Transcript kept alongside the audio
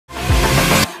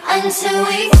until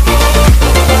we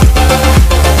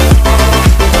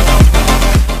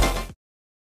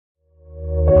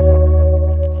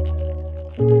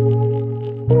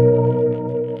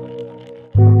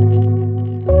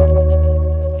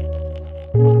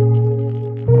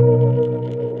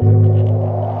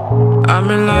I'm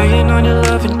relying on your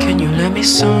love, and can you let me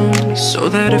some, so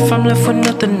that if I'm left with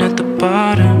nothing at the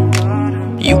bottom,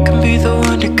 you can be the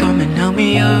one to come and help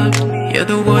me up. You're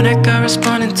the one that got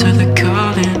responding to the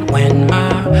calling. When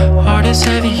my heart is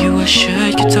heavy, you are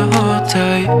sure get to hold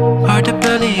tight. Hard to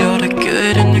belly all the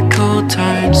good in the cold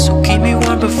times, so keep me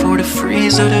warm before the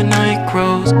freeze of the night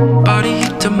grows. Body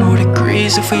heat to more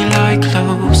degrees if we lie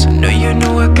close. I know you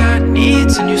know I got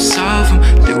needs and you solve them.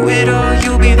 Through it all,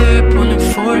 you'll be there pulling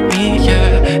for me,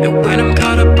 yeah. And when I'm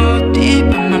caught up all deep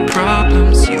in my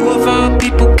problems, you of all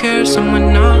people care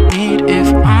someone I'll need. If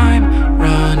I'm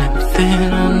running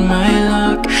thin on my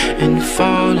luck and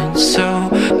falling so